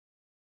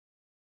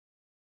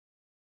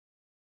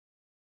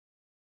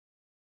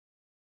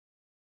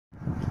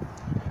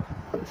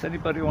Does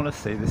anybody want to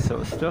see this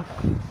sort of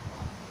stuff?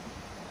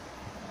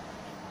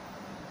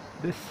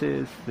 This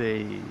is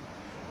the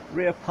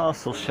rear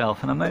parcel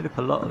shelf, and I made up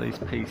a lot of these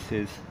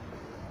pieces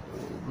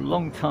a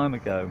long time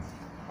ago.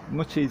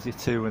 Much easier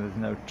too when there's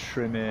no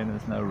trimming,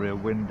 there's no rear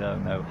window,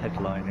 no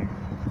headlining.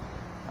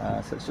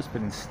 So it's just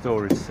been in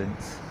storage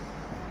since.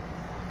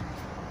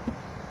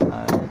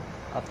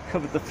 I've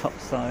covered the top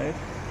side.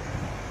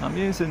 I'm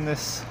using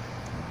this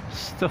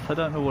stuff, I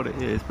don't know what it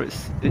is, but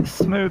it's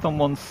smooth on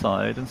one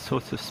side and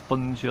sort of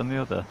spongy on the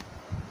other.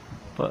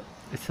 But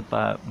it's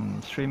about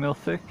 3mm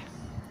thick.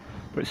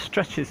 But it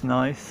stretches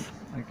nice.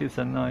 It gives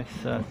a nice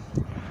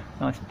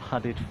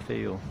padded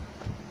feel.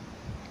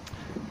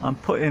 I'm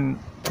putting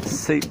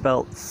seat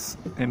belts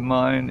in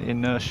mine,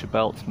 inertia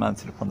belts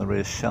mounted up on the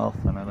rear shelf.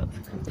 I know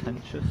that's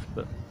contentious,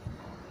 but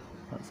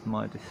that's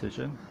my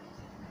decision.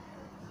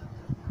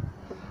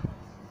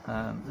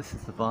 This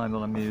is the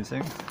vinyl I'm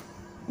using.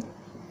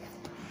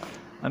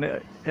 And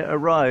it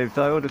arrived,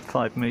 I ordered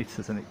 5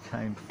 meters and it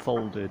came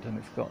folded and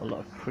it's got a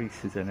lot of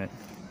creases in it.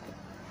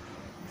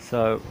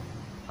 So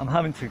I'm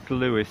having to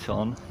glue it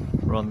on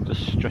rather than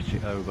just stretch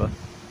it over.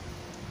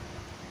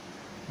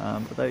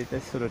 But they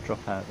sort of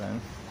drop out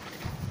then.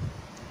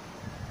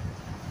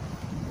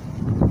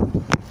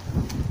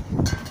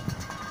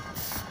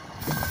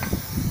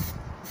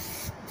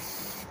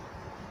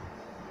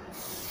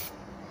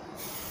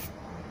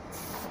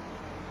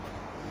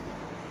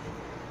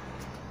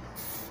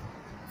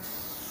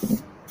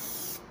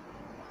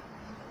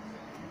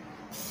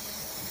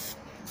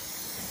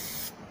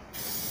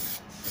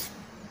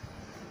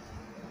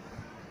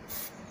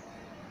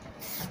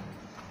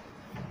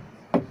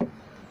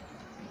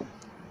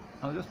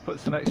 I'll just put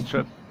some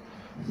extra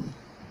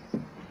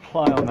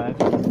ply on there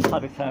just to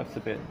pad it out a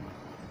bit.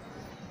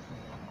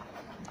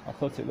 I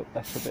thought it looked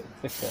better a bit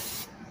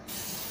thicker.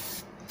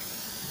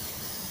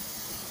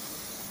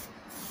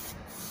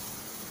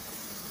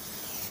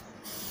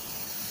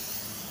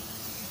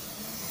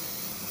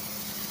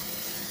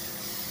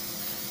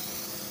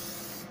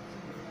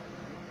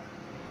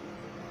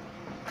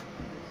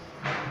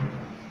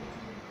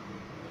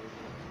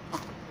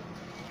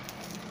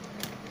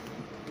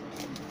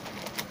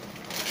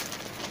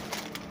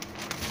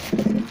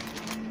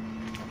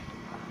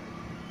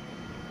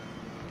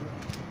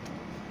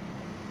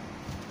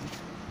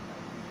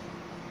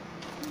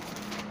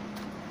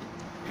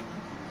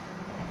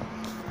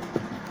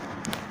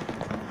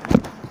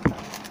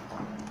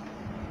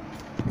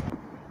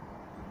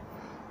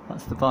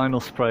 That's the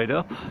vinyl sprayed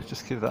up.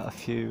 Just give that a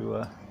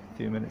few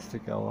minutes to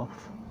go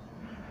off.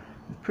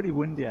 It's pretty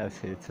windy out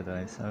here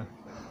today, so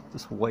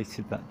just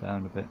weighted that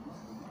down a bit.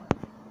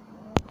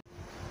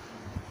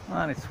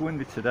 And it's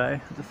windy today.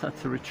 I just had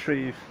to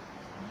retrieve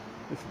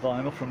this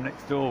vinyl from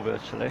next door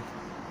virtually.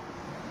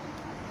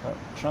 But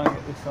try and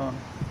get this on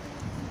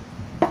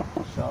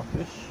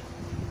sharpish.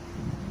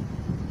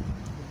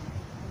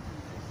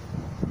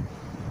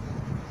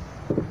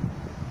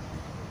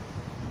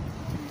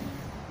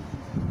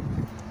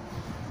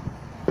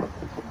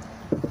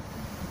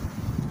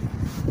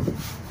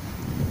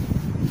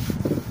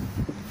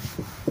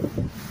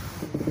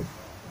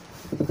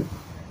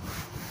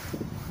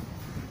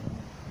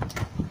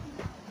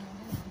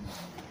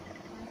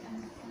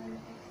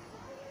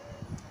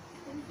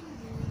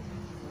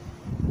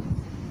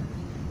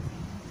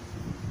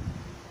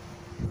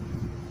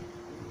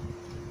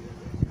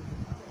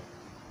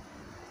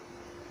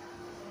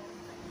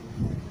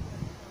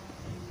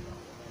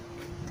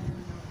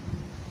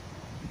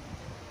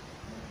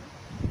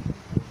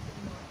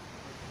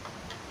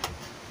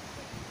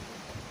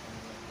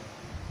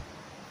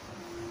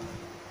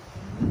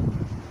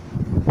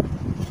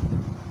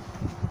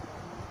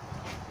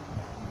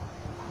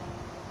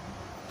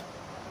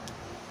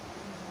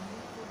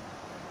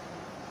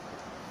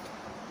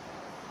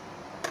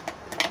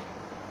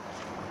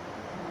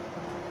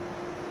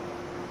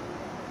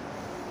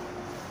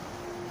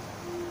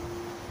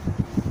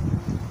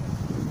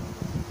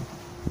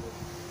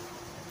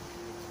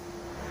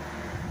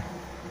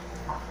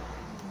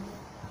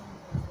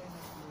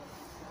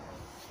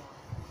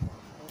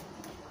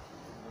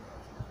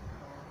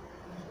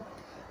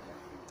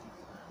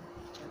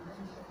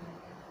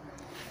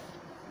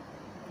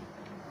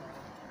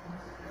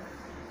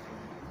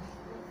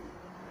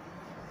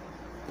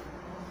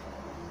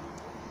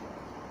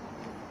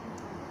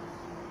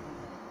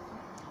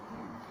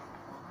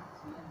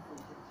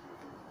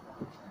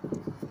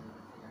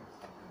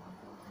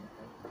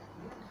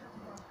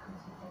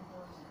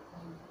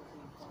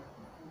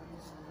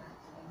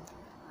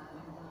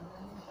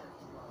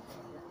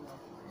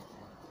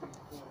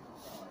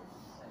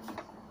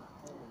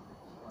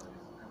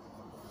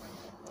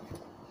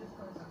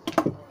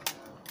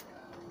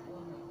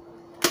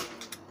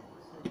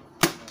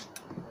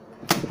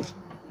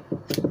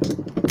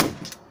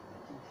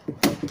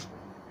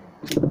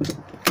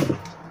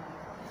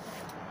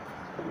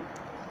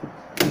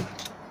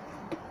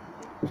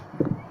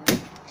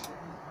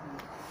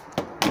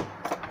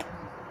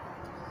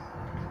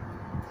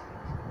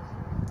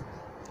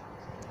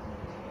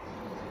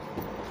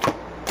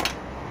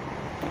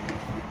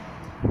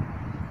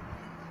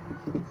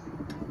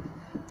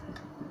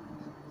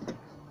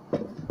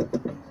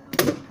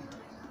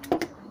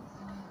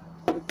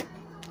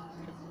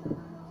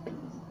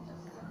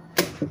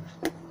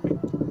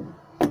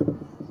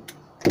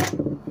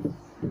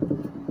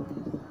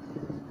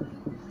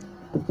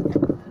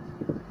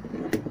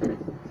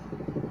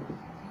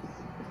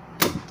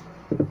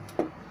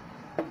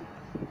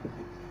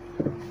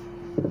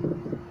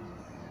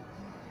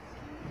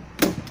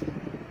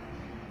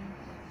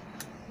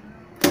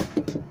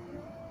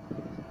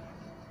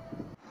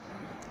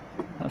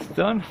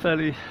 done,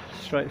 fairly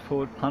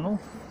straightforward panel.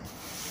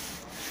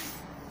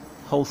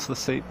 Holes for the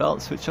seat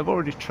belts, which I've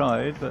already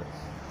tried, but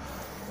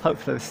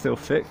hopefully they still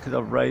fit because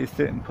I've raised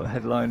it and put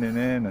headlining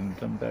in and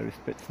done various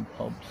bits and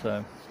bobs,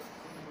 so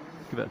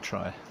give it a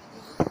try.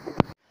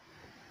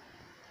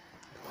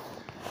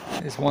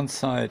 Here's one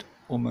side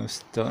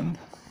almost done.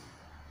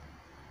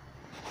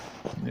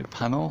 New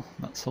panel,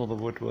 that's all the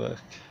woodwork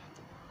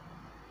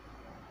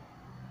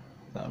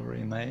that I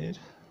remade.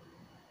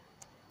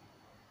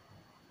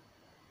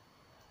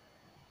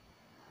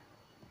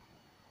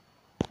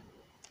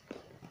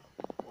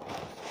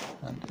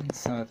 And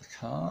inside the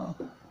car,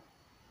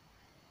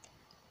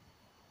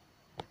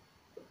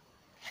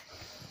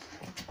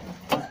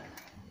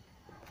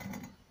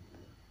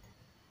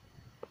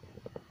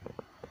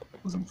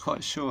 wasn't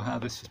quite sure how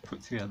this was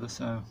put together,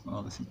 so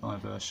well, this is my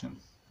version.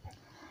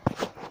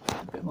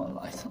 A bit more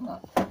light on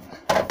that.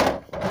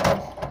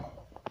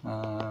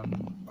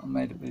 I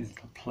made up these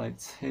little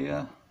plates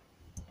here.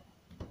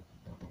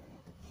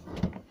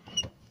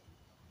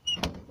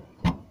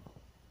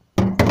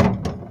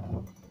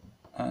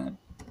 And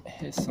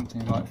here's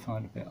something you might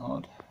find a bit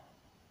odd.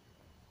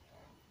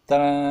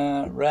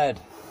 Ta-da! Red!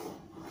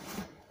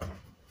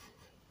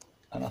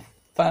 And I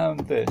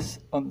found this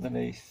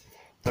underneath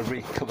the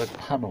recovered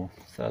panel.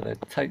 So they'd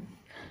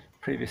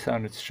previous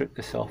owner had stripped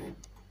this off,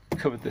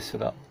 covered this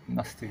with that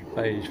nasty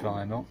beige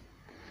vinyl.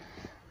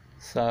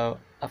 So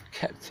I've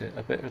kept it,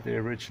 a bit of the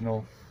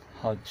original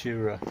hard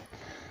Dura.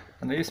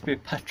 And there used to be a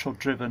petrol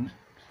driven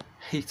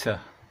heater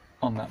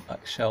on that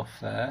back shelf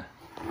there,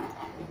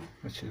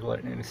 which is what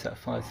it nearly set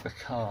fire to the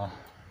car.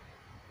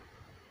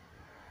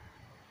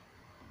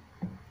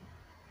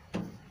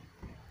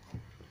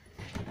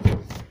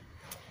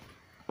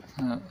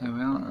 There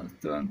we are, that's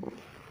done.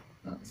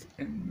 That's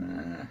in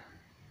there.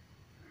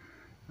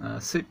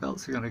 Seat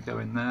belts are going to go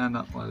in there,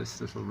 not by this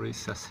little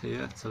recess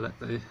here to let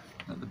the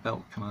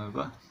belt come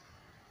over.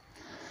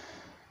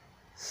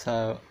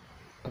 So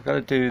I've got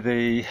to do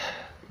the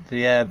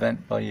air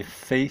vent by your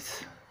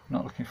feet.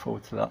 Not looking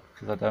forward to that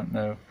because I don't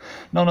know.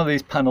 None of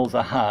these panels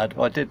I had.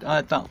 I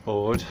had that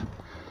board,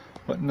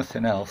 but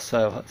nothing else.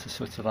 So I had to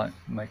sort of like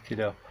make it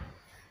up.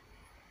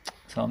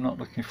 So I'm not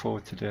looking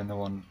forward to doing the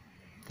one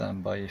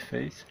down by your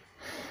feet.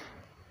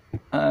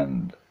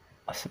 And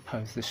I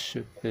suppose this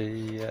should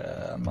be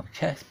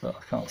maquette, but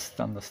I can't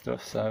stand the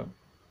stuff, so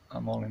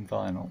I'm all in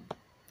vinyl.